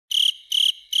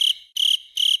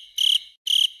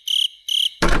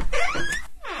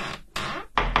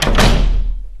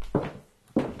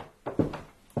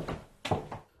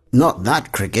Not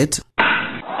that cricket.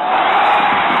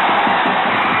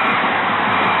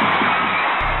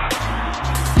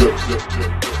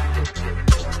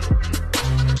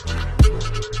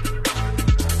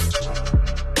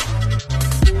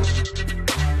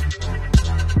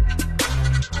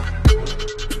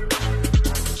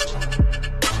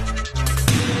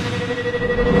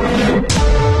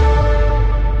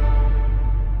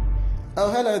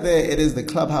 Hello there, it is the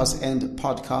Clubhouse End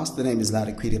Podcast. The name is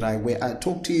Larry Kwirirai, where I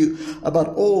talk to you about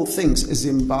all things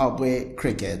Zimbabwe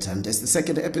cricket. And it's the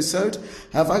second episode.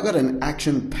 Have I got an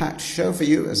action-packed show for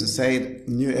you? As I say,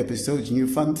 new episodes, new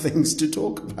fun things to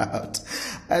talk about.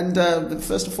 And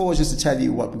first of all, just to tell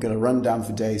you what we're going to run down for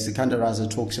today. Sikandar Raza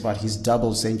talks about his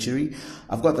double century.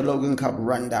 I've got the Logan Cup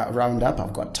roundup.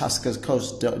 I've got Tuskers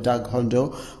coach Doug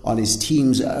Hondo on his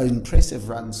team's impressive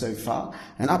run so far.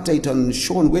 An update on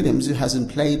Sean Williams, who hasn't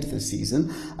played this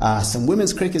season, some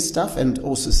women's cricket stuff, and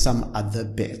also some other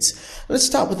bits. Let's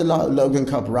start with the Logan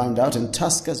Cup roundout, and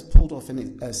Tuskers pulled off a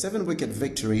 7-wicket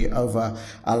victory over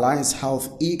Alliance Health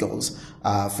Eagles.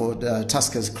 For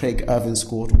Tuskers, Craig Irvin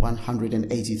scored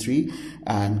 183,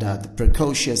 and the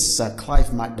precocious Clive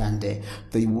Madande,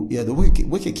 the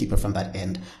wicket keeper from that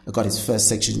end, got his first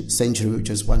century, which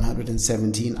was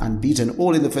 117, unbeaten,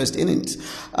 all in the first innings.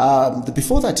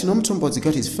 Before that, Tino Mtombodzi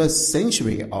got his first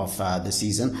century of the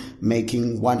season,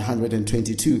 making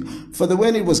 122. For the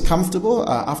win, it was comfortable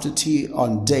after tea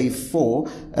on day 4,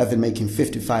 Irvin making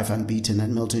 55 unbeaten,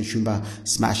 and Milton Shumba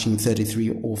smashing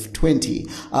 33 off 20.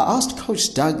 I asked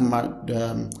Coach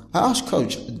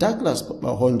Douglas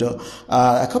Hondo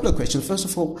a couple of questions. First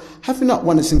of all, have we not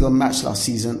won a single match last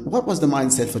season? What was the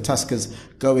mindset for Tuskers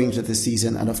going into the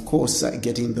season, and of course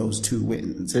getting those 2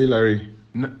 wins? Hey Larry,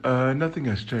 nothing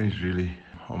has changed really.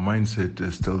 Our mindset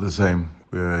is still the same.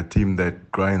 We're a team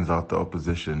that grinds out the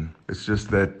opposition. It's just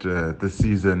that this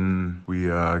season we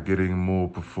are getting more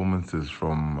performances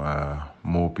from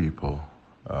more people.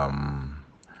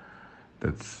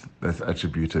 That's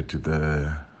attributed to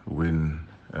the win,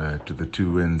 to the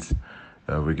 2 wins.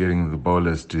 We're getting the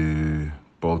bowlers to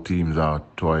bowl teams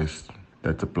out twice.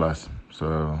 That's a plus.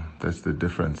 So that's the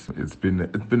difference. It's been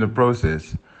a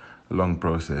process, a long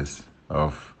process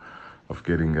of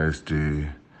getting guys to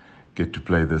get to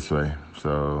play this way.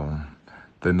 So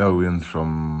the no wins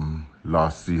from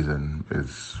last season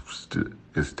is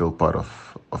still part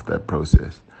of that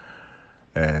process.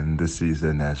 And this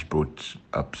season has brought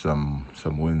up some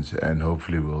wins, and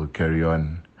hopefully we'll carry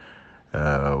on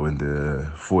when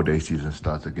the 4-day season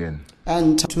starts again.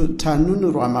 And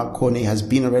Tanunu Ramakoni has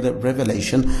been a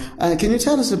revelation. Can you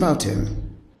tell us about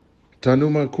him? Tanu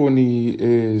Makoni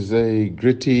is a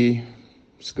gritty,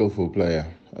 skillful player.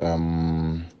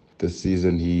 This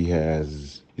season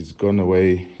he's gone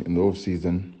away in the off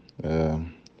season,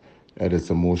 added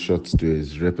some more shots to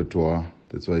his repertoire.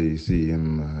 That's why you see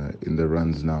him in the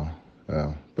runs now.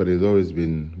 But he's always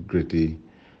been gritty,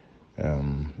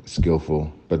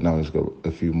 skillful, but now he's got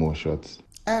a few more shots.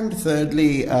 And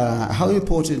thirdly, how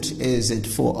important is it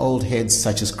for old heads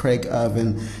such as Craig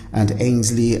Irvin and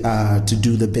Ainsley to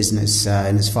do the business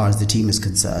and as far as the team is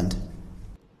concerned?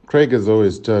 Craig has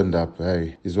always turned up.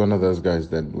 Hey, he's one of those guys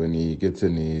that when he gets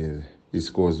in, he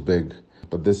scores big.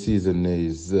 But this season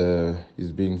he's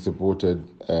being supported,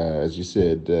 as you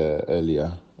said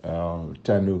earlier.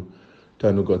 Tanu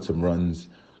got some runs.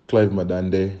 Clive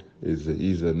Madande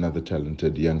he's another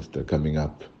talented youngster coming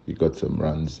up. He got some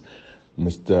runs.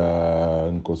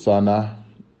 Mr. Nkosana,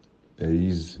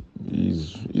 he's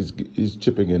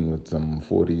chipping in with some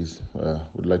 40s.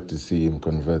 Would like to see him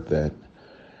convert that.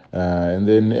 And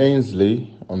then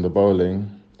Ainsley on the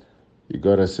bowling, he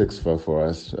got a 6-fer for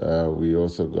us. We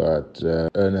also got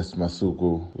Ernest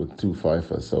Masuku with 2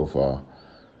 5-fers so far.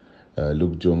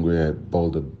 Luke Jongwe had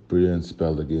bowled a brilliant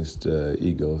spell against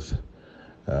Eagles.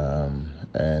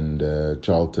 And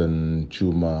Charlton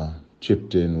Chuma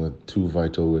chipped in with 2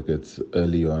 vital wickets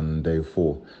early on day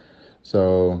 4.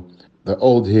 So the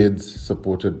old heads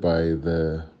supported by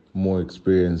the more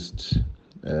experienced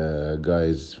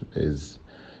guys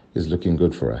is looking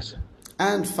good for us.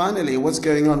 And finally, what's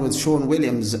going on with Sean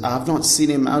Williams? I've not seen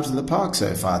him out in the park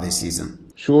so far this season.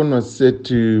 Sean was set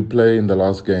to play in the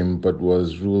last game, but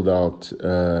was ruled out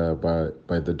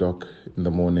by the doc in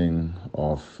the morning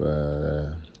of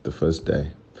the first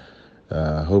day.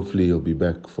 Hopefully he'll be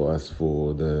back for us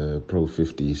for the Pro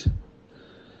 50s.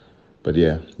 But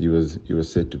yeah, he was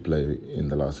set to play in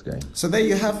the last game. So there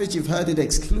you have it. You've heard it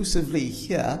exclusively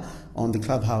here on the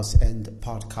Clubhouse End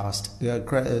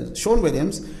Podcast. Sean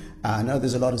Williams, I know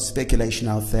there's a lot of speculation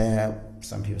out there.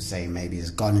 some people say maybe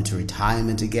he's gone into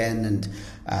retirement again and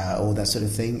all that sort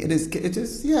of thing. It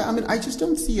is. Yeah, I mean, I just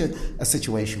don't see a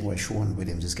situation where Sean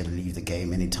Williams is going to leave the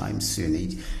game anytime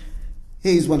soon.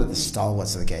 He's one of the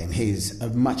stalwarts of the game. He's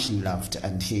much loved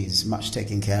and he's much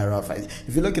taken care of.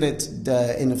 If you look at it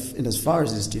in as far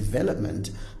as his development,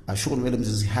 Sean Williams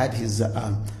has had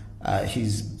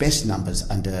his best numbers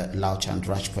under Lauchand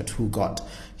Rajput, who got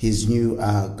his new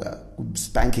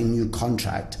spanking new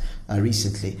contract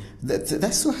recently.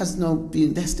 There still has not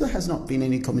been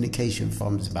any communication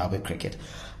from Zimbabwe Cricket.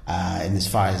 And as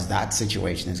far as that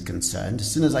situation is concerned, as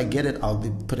soon as I get it, I'll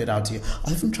put it out to you.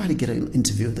 I'll even try to get an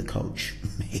interview with the coach,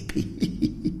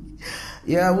 maybe.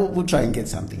 Yeah, we'll try and get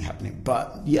something happening.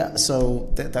 But yeah,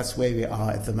 so that's where we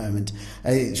are at the moment.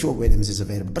 Sean Williams is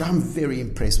available, but I'm very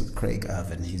impressed with Craig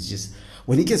Irvin. He's just,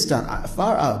 when he gets down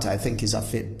far out, I think he's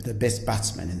the best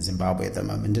batsman in Zimbabwe at the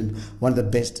moment, and one of the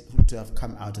best to have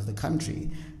come out of the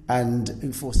country.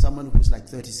 And for someone who's like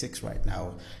 36 right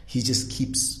now, he just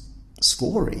keeps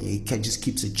scoring. He just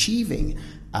keeps achieving.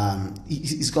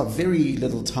 He's got very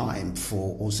little time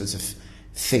for all sorts of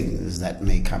things that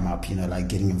may come up, like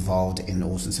getting involved in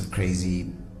all sorts of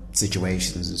crazy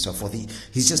situations and so forth.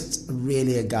 He's just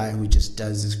really a guy who just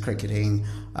does his cricketing,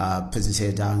 puts his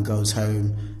head down, goes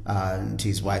home to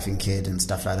his wife and kid and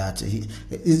stuff like that.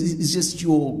 He's just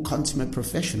your consummate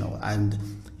professional, and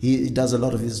he does a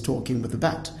lot of his talking with the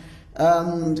bat.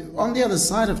 On the other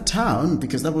side of town,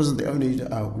 because that wasn't the only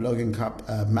Logan Cup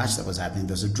match that was happening,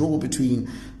 there's a draw between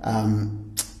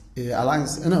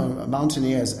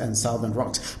Mountaineers and Southern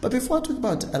Rocks. But before I talk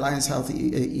about Alliance Health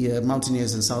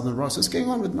Mountaineers and Southern Rocks, what's going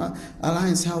on with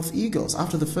Alliance Health Eagles?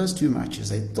 After the first two matches,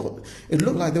 they thought it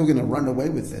looked like they were going to run away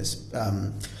with this.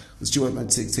 Stuart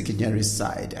Sikandari's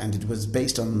side, and it was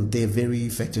based on their very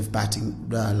effective batting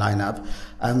lineup.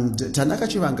 And Tanaka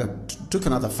Chivanga took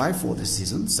another 5-4 this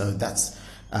season, so that's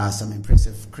some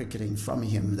impressive cricketing from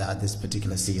him this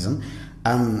particular season.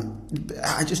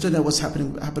 I just don't know what's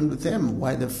happened with them,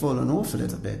 why they've fallen off a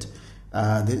little bit.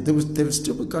 They've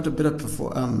still got a bit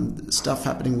of stuff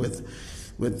happening with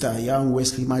young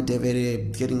Wesley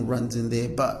Madevere getting runs in there,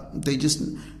 but they just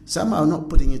somehow not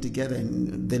putting it together,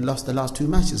 and they lost the last two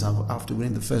matches after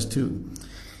winning the first two.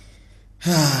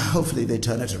 Hopefully they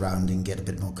turn it around and get a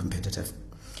bit more competitive.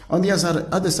 On the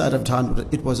other side of town,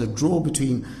 it was a draw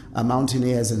between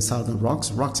Mountaineers and Southern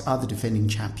Rocks. Rocks are the defending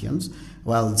champions,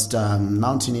 whilst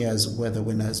Mountaineers were the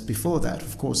winners before that.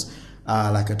 Of course,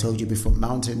 like I told you before,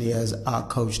 Mountaineers are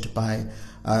coached by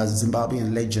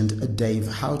Zimbabwean legend Dave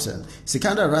Houghton.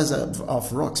 Sikandar Raza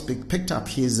of Rocks picked up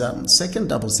his second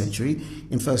double century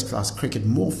in first-class cricket.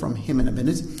 More from him in a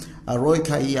minute. Roy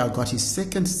Kaia got his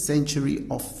second century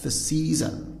of the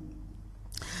season.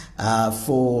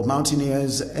 For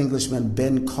Mountaineers, Englishman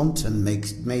Ben Compton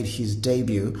made his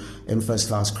debut in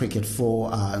first-class cricket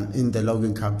in the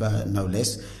Logan Cup, no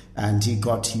less, and he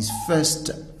got his first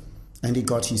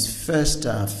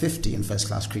 50 in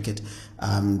first-class cricket.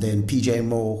 Then PJ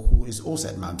Moore, who is also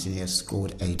at Mountaineers,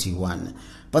 scored 81.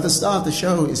 But the star of the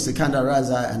show is Sikandar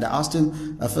Raza, and I asked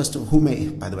him first of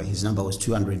by the way, his number was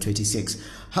 226.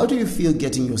 How do you feel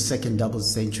getting your second double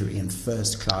century in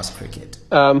first-class cricket?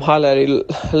 Hi Larry,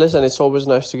 listen, it's always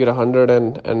nice to get 100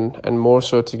 and more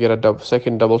so to get a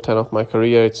second double 10 of my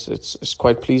career. It's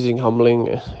quite pleasing,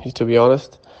 humbling, to be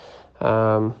honest.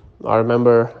 I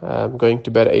remember going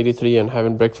to bed at 83 and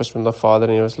having breakfast with my father,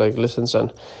 and he was like, listen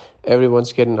son,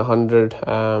 everyone's getting 100,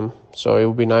 so it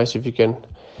would be nice if you can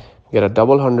get a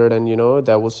double 100, and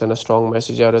that will send a strong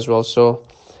message out as well. So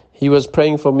he was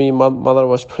praying for me, my mother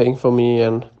was praying for me,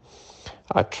 and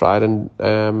I tried and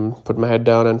put my head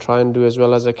down and try and do as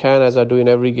well as I can, as I do in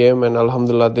every game. And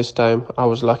alhamdulillah, this time I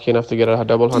was lucky enough to get a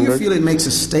double 100. Do you feel it makes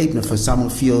a statement for some who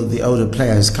feel the older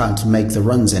players can't make the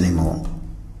runs anymore?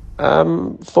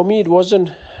 For me, it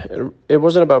wasn't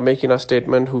about making a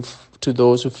statement to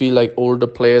those who feel like older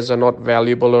players are not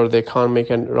valuable or they can't make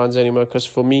runs anymore. Because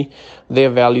for me,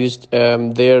 their values,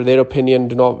 their opinion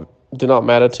do not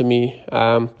matter to me.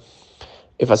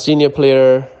 If a senior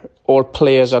player or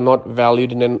players are not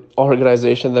valued in an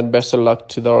organization, then best of luck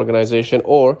to the organization.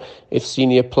 Or if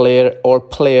senior player or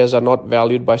players are not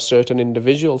valued by certain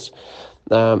individuals,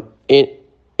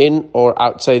 in or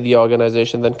outside the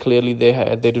organization, then clearly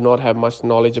they do not have much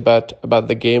knowledge about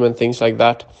the game and things like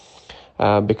that.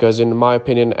 Because in my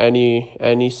opinion,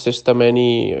 any system,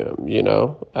 any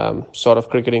sort of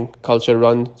cricketing culture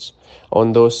runs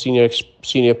on those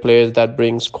senior players that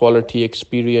brings quality,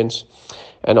 experience,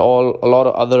 and a lot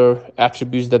of other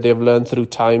attributes that they've learned through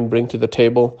time bring to the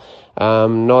table.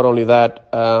 Not only that,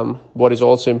 what is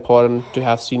also important to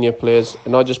have senior players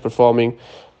not just performing,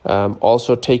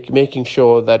 Also making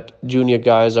sure that junior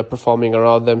guys are performing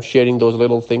around them, sharing those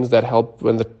little things that help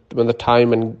when the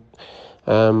time and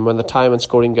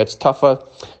scoring gets tougher.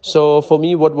 So for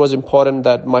me, what was important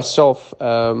that myself,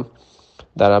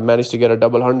 that I managed to get a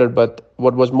double hundred, but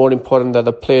what was more important that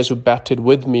the players who batted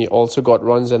with me also got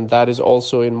runs, and that is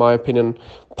also, in my opinion,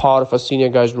 part of a senior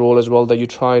guy's role as well, that you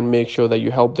try and make sure that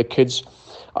you help the kids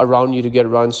around you to get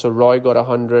runs. So Roy got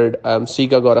 100,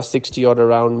 Sika got a 60 odd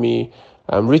around me.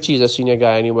 Richie's a senior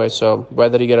guy anyway, so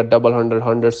whether he get a double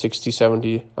 100, 60,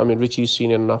 70, I mean, Richie's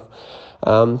senior enough.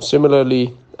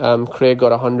 Similarly, Craig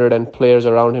got 100 and players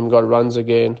around him got runs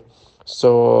again.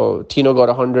 So Tino got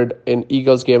 100 in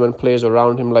Eagles game and players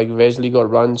around him like Wesley got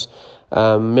runs.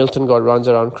 Milton got runs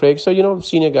around Craig. So,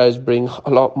 senior guys bring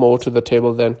a lot more to the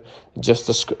table than just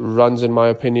the runs, in my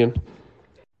opinion.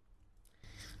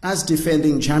 As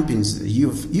defending champions,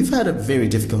 you've had a very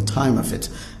difficult time of it.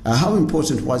 How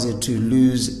important was it to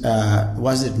lose?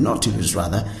 Was it not to lose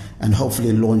rather, and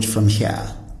hopefully launch from here?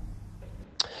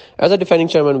 As a defending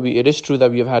champion, it is true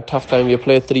that we have had tough time. We have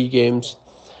played 3 games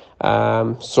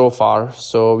so far,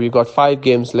 so we've got 5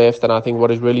 games left, and I think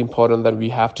what is really important that we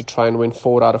have to try and win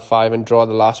 4 out of 5 and draw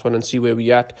the last one and see where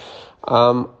we at.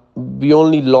 We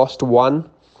only lost 1,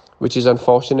 which is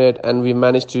unfortunate, and we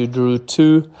managed to draw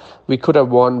 2. We could have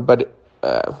won, but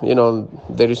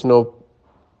there is no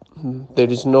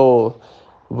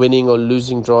winning or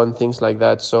losing draw and things like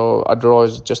that. So a draw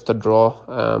is just a draw.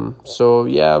 What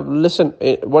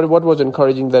was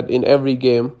encouraging that in every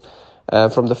game,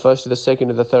 from the first to the second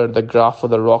to the third, the graph for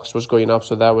the rocks was going up.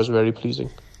 So that was very pleasing.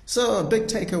 So a big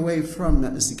takeaway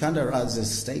from Sikandar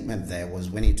Raza's statement there was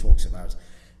when he talks about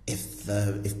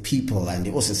if people, and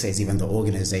he also says even the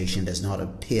organization does not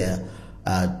appear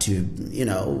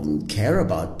to care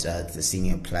about the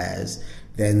senior players,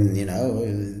 then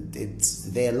it's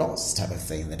their loss type of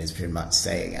thing that is pretty much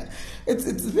saying it. It's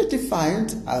a bit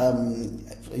defiant.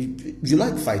 You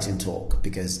like fighting talk,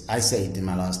 because I said in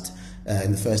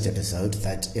the first episode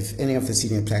that if any of the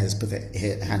senior players put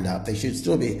their hand up, they should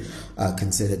still be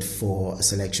considered for a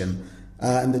selection.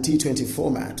 In the T20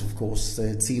 format, of course,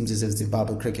 it seems as if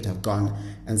Zimbabwe Cricket have gone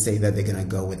and say that they're going to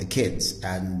go with the kids,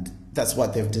 and that's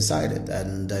what they've decided.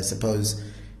 And I suppose,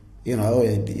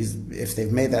 if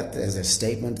they've made that as a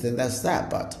statement, then that's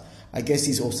that. But I guess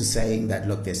he's also saying that,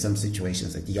 look, there's some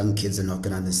situations that young kids are not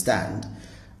going to understand.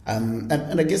 And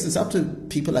I guess it's up to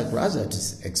people like Raza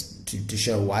to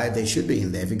show why they should be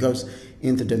in there. If he goes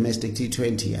into domestic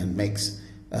T20 and makes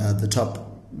the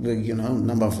top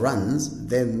number of runs,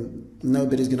 then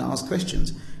nobody's going to ask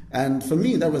questions. And for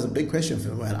me, that was a big question for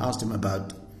me when I asked him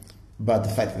about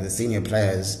the fact that the senior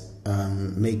players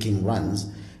making runs,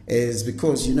 is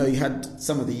because you had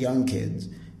some of the young kids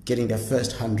getting their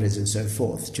first hundreds and so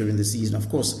forth during the season. Of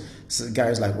course,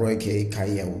 guys like Roy K,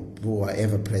 Kaya, who are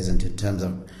ever present in terms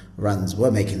of runs, were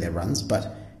making their runs,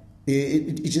 but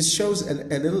it just shows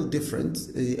a little difference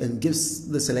and gives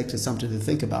the selectors something to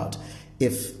think about.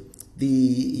 If the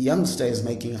youngster is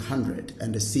making 100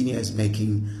 and the senior is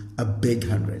making a big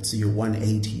 100, so your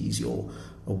 180s,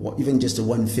 even just a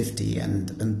 150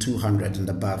 and 200 and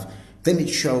above, then it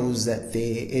shows that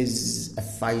there is a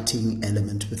fighting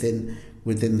element within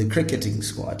the cricketing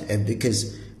squad, and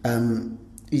because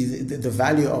the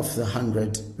value of the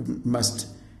 100 must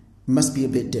be a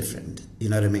bit different. You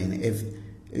know what I mean?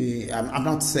 I'm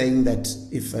not saying that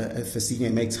if a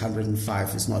senior makes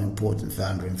 105, it's not important for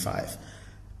 105.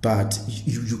 But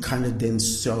you kind of then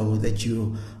show that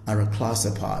you are a class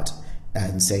apart,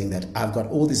 and saying that I've got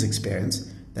all this experience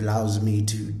that allows me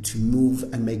to move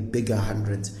and make bigger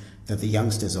hundreds that the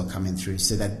youngsters are coming through,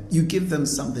 so that you give them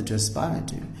something to aspire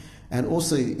to. And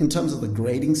also in terms of the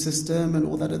grading system and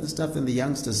all that other stuff, then the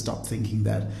youngsters stop thinking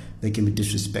that they can be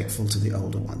disrespectful to the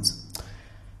older ones.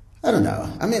 I don't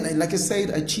know. I mean, like I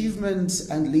said, achievement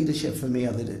and leadership for me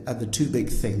are the two big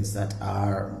things that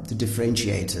are the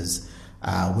differentiators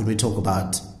when we talk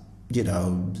about,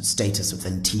 status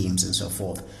within teams and so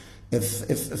forth.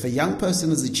 If a young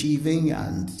person is achieving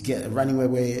and running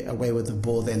away with the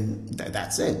ball, then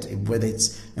that's it. Whether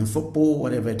it's in football,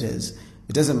 whatever it is,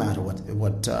 it doesn't matter what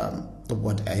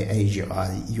age you are.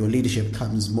 Your leadership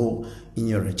comes more in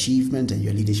your achievement and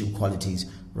your leadership qualities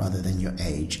rather than your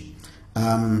age.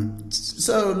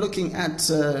 So looking at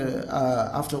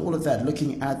after all of that,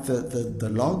 looking at the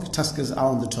log, Tuskers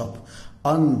are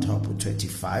on top with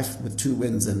 25 with 2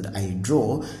 wins and a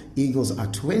draw. Eagles are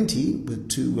 20 with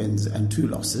 2 wins and 2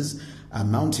 losses.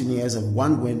 Mountaineers have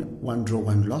 1 win, 1 draw,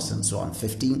 1 loss, and so on,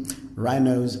 15.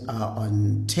 Rhinos are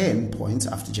on 10 points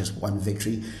after just 1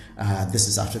 victory. This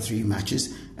is after 3 matches.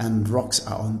 And Rocks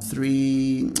are on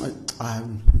 3.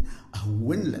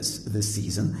 winless this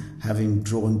season, having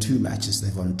drawn 2 matches.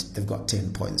 They've got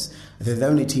 10 points. They're the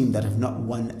only team that have not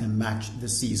won a match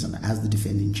this season as the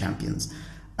defending champions.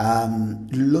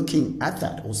 Looking at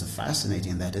that, also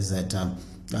fascinating that is that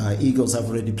Eagles have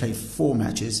already played 4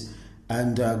 matches,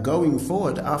 and going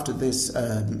forward after this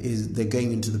they're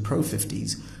going into the Pro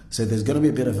 50s. So there's going to be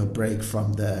a bit of a break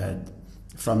from the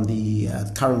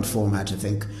current format, I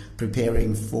think,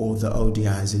 preparing for the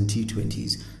ODIs and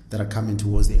T20s that are coming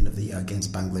towards the end of the year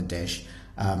against Bangladesh.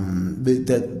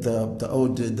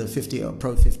 The 50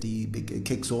 Pro 50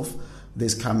 kicks off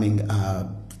this coming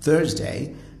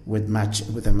Thursday with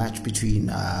a match between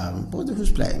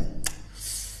who's playing?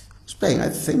 I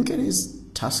think it is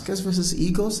Tuskers versus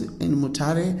Eagles in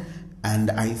Mutare.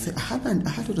 And I had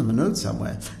it on the notes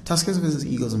somewhere. Tuskers versus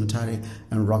Eagles in Mutare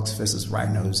and Rocks versus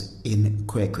Rhinos in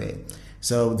Kwekwe.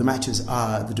 So the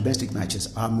domestic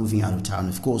matches are moving out of town,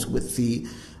 of course, with the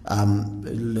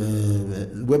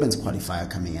women's qualifier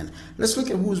coming in. Let's look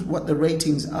at what the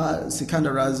ratings are.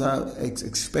 Sikandar Raza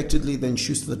expectedly then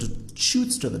shoots to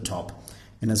the top.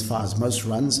 And as far as most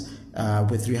runs,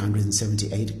 with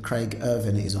 378, Craig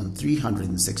Irvin is on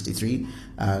 363,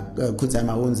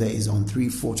 Kudzama Unze is on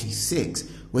 346,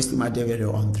 Wesley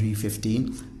Madevero on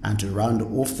 315, and to round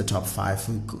off the top 5,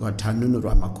 we've got Tanunu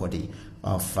Ramakodi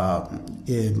of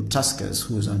Tuskers,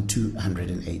 who's on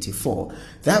 284.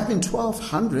 There have been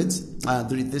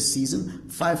 1200s this season,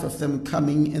 5 of them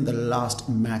coming in the last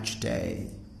match day.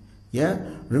 Yeah,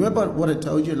 remember what I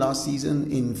told you last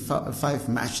season in 5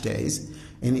 match days,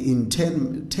 and in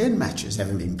 10 matches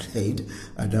haven't been played,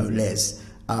 no less.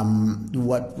 There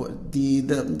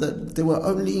were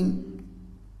only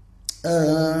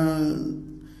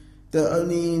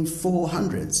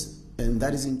 400s, and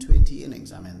that is in 20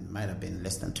 innings. I mean, it might have been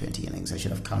less than 20 innings. I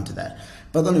should have counted that,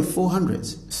 but only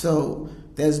 400s. So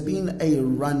there's been a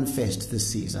run fest this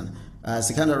season.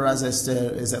 Sikandar Raza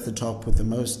is at the top with the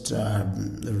most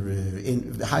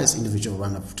the highest individual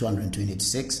run of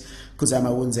 226.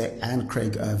 Kuzama Wunze and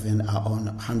Craig Irvin are on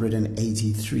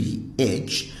 183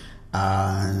 each.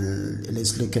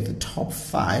 Let's look at the top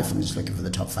 5. I'm just looking for the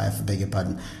top 5. I beg your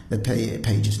pardon. The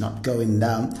page is not going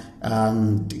down.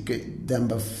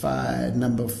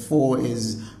 Number 4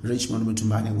 is Richmond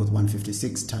Mutumbane with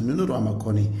 156. Tanunu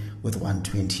Ramakoni with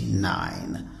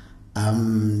 129.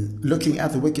 Looking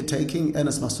at the wicket taking,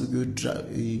 Ernest Masugu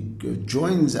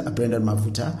joins Brendan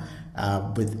Mavuta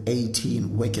with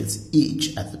 18 wickets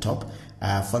each at the top,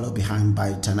 followed behind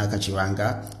by Tanaka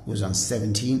Chiranga, who's on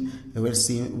 17,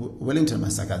 Wellington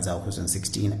Masakadza, who's on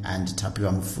 16, and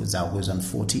Tapiwa Mfuza, who's on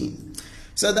 14.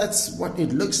 So that's what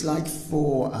it looks like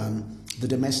for the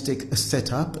domestic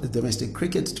setup. Domestic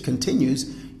cricket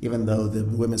continues, even though the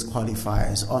women's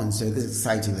qualifier is on. So this is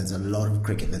exciting. There's a lot of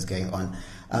cricket that's going on.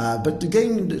 But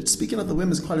again, speaking of the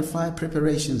women's qualifier,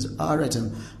 preparations are at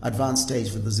an advanced stage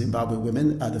for the Zimbabwe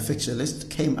women. The fixture list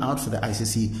came out for the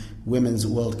ICC Women's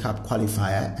World Cup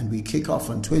qualifier, and we kick off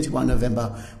on 21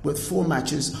 November with 4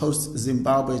 matches. Host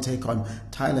Zimbabwe take on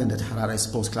Thailand at Harare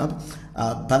Sports Club.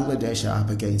 Bangladesh are up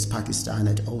against Pakistan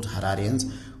at Old Hararians.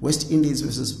 West Indies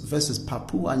versus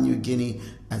Papua New Guinea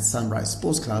at Sunrise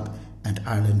Sports Club, and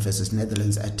Ireland versus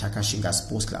Netherlands at Takashinga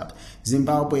Sports Club.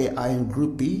 Zimbabwe are in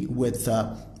Group B with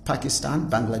Pakistan,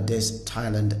 Bangladesh,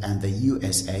 Thailand, and the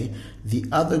USA. The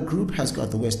other group has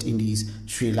got the West Indies,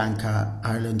 Sri Lanka,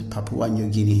 Ireland, Papua New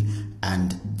Guinea,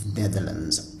 and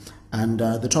Netherlands. And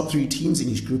the top 3 teams in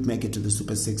each group make it to the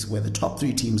Super 6, where the top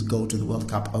 3 teams go to the World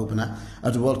Cup opener,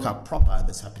 the World Cup proper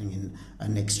that's happening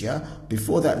in next year.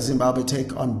 Before that, Zimbabwe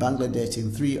take on Bangladesh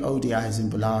in 3 ODIs in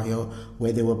Bulawayo,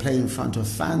 where they will play in front of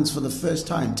fans for the first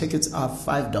time. Tickets are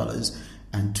 $5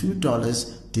 and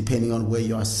 $2 depending on where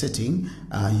you are sitting.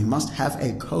 You must have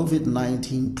a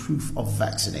COVID-19 proof of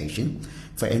vaccination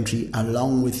for entry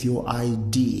along with your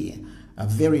ID.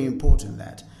 Very important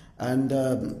that. And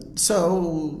that's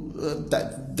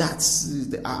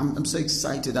I'm so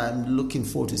excited. I'm looking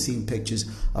forward to seeing pictures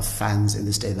of fans in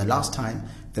this day. The last time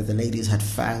that the ladies had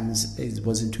fans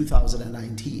was in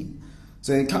 2019.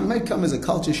 So it might come as a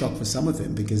culture shock for some of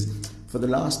them, because for the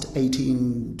last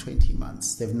 18, 20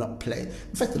 months, they've not played.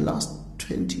 In fact, the last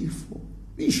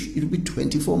it'll be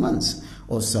 24 months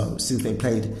or so since they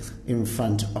played in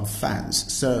front of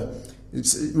fans. So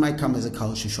it might come as a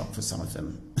culture shock for some of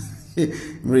them. It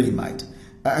really might.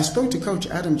 I spoke to Coach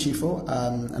Adam Chifo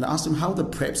and asked him how the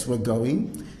preps were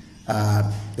going.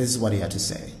 This is what he had to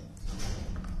say.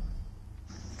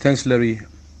 Thanks, Larry.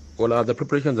 Well, the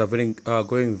preparations are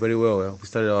going very well. We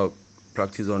started our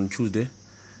practice on Tuesday.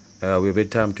 We have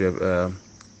had time to have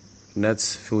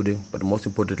nets fielding, but most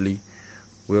importantly,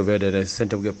 we have had a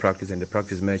center week practice and the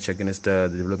practice match against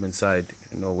the development side,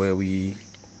 where we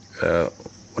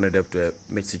wanted to have a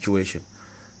match situation.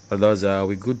 Otherwise,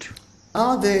 we're good.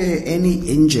 Are there any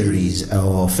injuries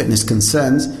or fitness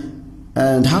concerns?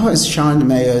 And how has Sean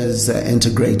Mayers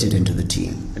integrated into the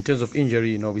team? In terms of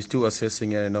injury, we're still assessing.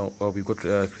 We've got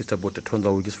Christabel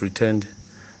Tonda, who just returned.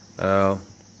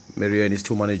 Marianne is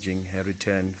still managing her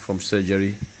return from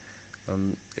surgery.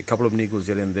 A couple of niggles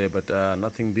here and there, but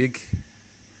nothing big.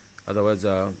 Otherwise,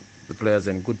 the players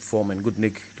are in good form and good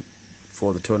nick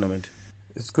for the tournament.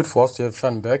 It's good for us to have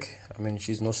Shan back. I mean,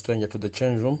 she's no stranger to the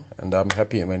change room, and I'm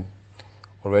happy. I mean,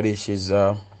 already she's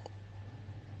in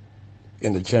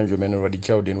the change room and already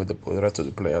gelled in with the rest of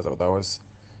the players. Otherwise,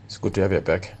 it's good to have her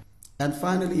back. And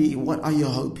finally, what are you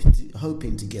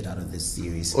hoping to get out of this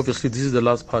series? Obviously, this is the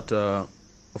last part of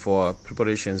our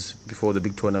preparations before the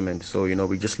big tournament. So,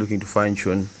 we're just looking to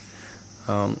fine-tune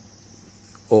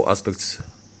all aspects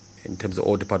in terms of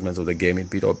all departments of the game,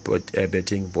 be it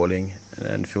batting, bowling,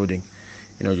 and fielding.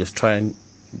 Just try and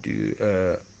do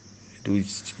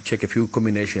check a few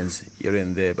combinations here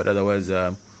and there. But otherwise,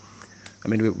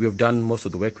 we've done most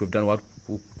of the work. We've done what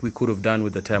we could have done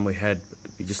with the time we had.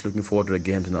 We're just looking forward to the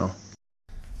games now.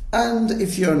 And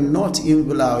if you're not in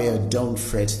Bulawayo, don't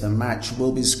fret. The match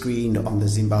will be screened on the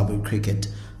Zimbabwe Cricket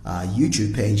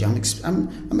YouTube page.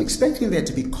 I'm expecting there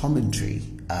to be commentary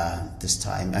this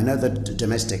time. I know that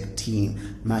domestic team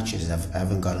matches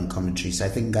haven't gotten commentary, so I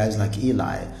think guys like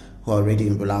Eli, who are already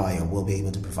in Bulawayo, will be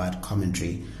able to provide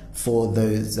commentary for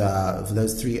those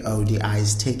 3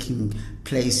 ODIs taking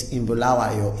place in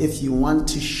Bulawayo. If you want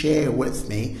to share with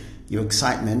me your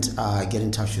excitement, get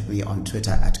in touch with me on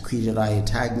Twitter at Kwidirai.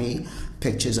 Tag me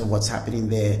pictures of what's happening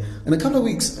there. In a couple of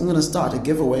weeks, I'm going to start a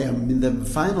giveaway. I'm in the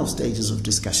final stages of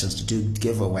discussions to do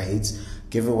giveaways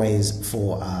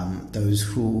for those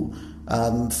who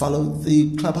follow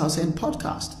the Clubhouse End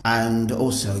Podcast, and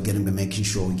also going to be making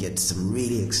sure we get some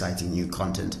really exciting new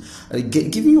content,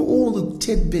 giving you all the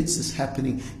tidbits that's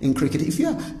happening in cricket. If you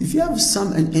have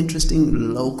an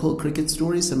interesting local cricket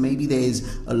stories, so maybe there's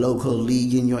a local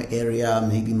league in your area,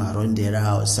 maybe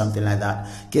Marondera or something like that,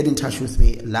 get in touch with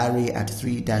me, Larry at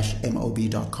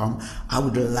 3-mob.com. I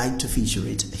would like to feature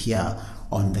it here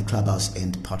on the Clubhouse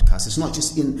End Podcast. It's not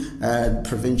just in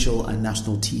provincial and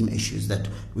national team issues that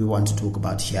we want to talk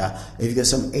about here. If you got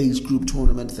some age group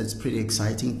tournament that's pretty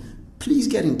exciting, please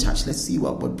get in touch. Let's see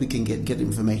what we can get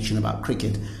information about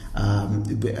cricket,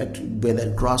 whether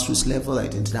at grassroots level,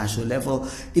 at international level.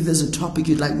 If there's a topic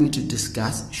you'd like me to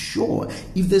discuss, sure.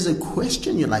 If there's a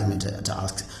question you'd like me to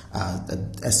ask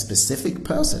a specific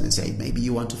person, and say maybe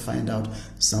you want to find out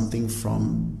something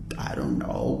from, I don't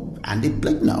know, Andy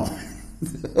Blicknell,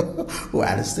 or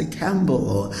Alistair Campbell,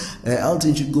 or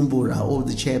Elton Chigumbura, or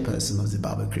the chairperson of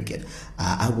Zimbabwe Cricket,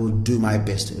 I will do my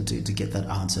best to get that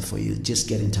answer for you. Just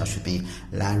get in touch with me,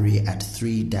 Larry at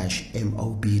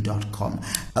 3-mob.com.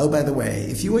 Oh, by the way,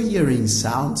 if you are hearing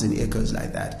sounds and echoes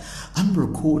like that, I'm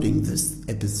recording this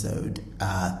episode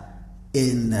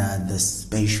in the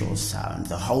spatial sound,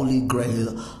 the holy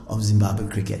grail of Zimbabwe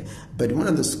cricket. But one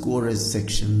of the scorers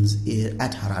sections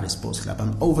at Harare Sports Club,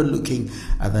 I'm overlooking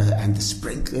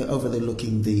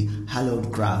overlooking the hallowed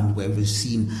ground where we've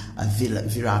seen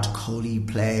Virat Kohli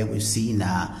play. We've seen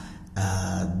so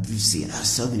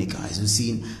many guys. We've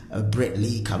seen Brett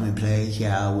Lee come and play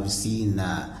here. We've seen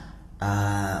why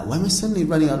am I suddenly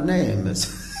running out of names?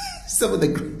 Some of the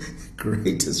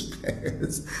greatest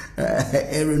players.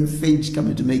 Aaron Finch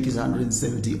coming to make his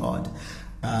 170 odd.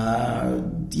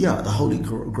 The holy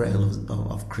grail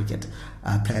of cricket.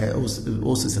 All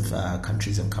sorts of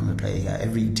countries have come and played here.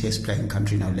 Every test playing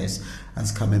country, no less,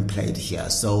 has come and played here.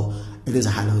 So it is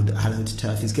a hallowed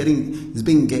turf. It's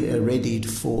being readied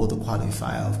for the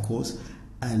qualifier, of course.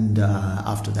 And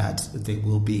after that, there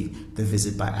will be the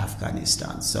visit by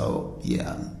Afghanistan. So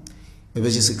it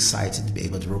was just exciting to be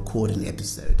able to record an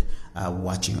episode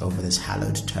watching over this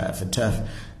hallowed turf, a turf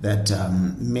that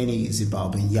many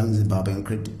young Zimbabwean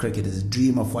cricketers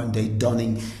dream of one day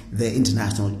donning their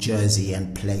international jersey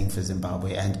and playing for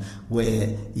Zimbabwe, and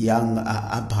where young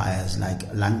umpires like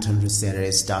Langton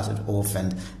Rusere started off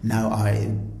and now are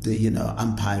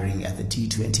umpiring at the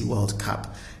T20 World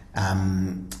Cup.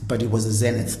 But it was the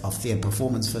zenith of their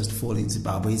performance, first of all, in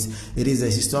Zimbabwe. It is a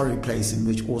historic place in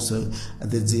which also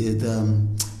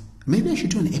maybe I should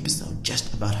do an episode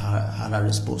just about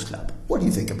Harare Sports Club. What do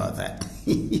you think about that?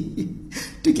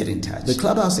 Do get in touch. The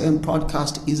Clubhouse End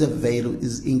Podcast is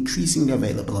increasingly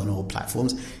available on all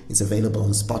platforms. It's available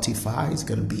on Spotify. It's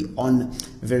going to be on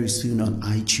very soon on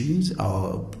iTunes,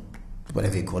 our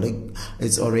whatever you call it.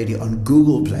 It's already on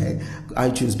Google Play,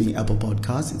 iTunes being Apple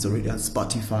Podcasts. It's already on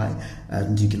Spotify,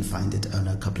 and you can find it on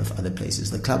a couple of other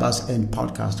places. The Clubhouse End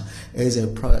Podcast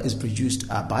is produced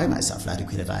by myself, Ladi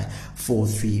Kwirai, for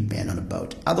 3 men on a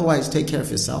boat. Otherwise, take care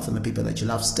of yourself and the people that you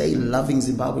love. Stay loving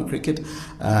Zimbabwe cricket,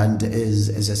 and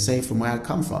as I say from where I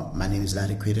come from, my name is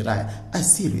Ladi Kwirai.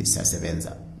 Asiri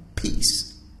Sasevenza.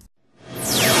 Peace.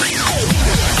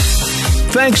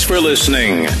 Thanks for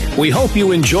listening. We hope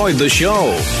you enjoyed the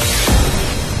show.